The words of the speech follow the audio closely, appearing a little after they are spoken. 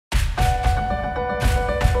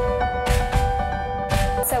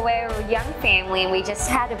young family and we just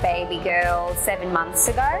had a baby girl 7 months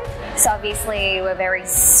ago. So obviously we're very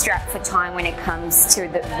strapped for time when it comes to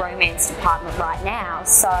the romance department right now.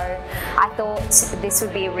 So I thought this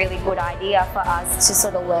would be a really good idea for us to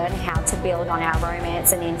sort of learn how to build on our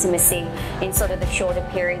romance and intimacy in sort of the shorter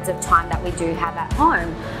periods of time that we do have at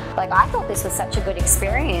home. Like, I thought this was such a good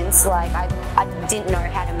experience. Like, I didn't know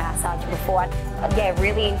how to massage before. Yeah,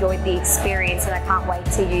 really enjoyed the experience, and I can't wait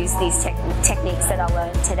to use these techniques that I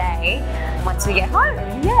learned today once we get home.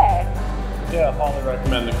 Yeah. Yeah, I highly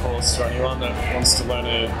recommend the course to anyone that wants to learn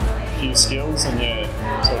a few skills and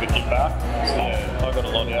sort of give back. So yeah, I got a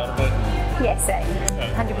lot out of it. Yeah, same.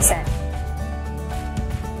 100%.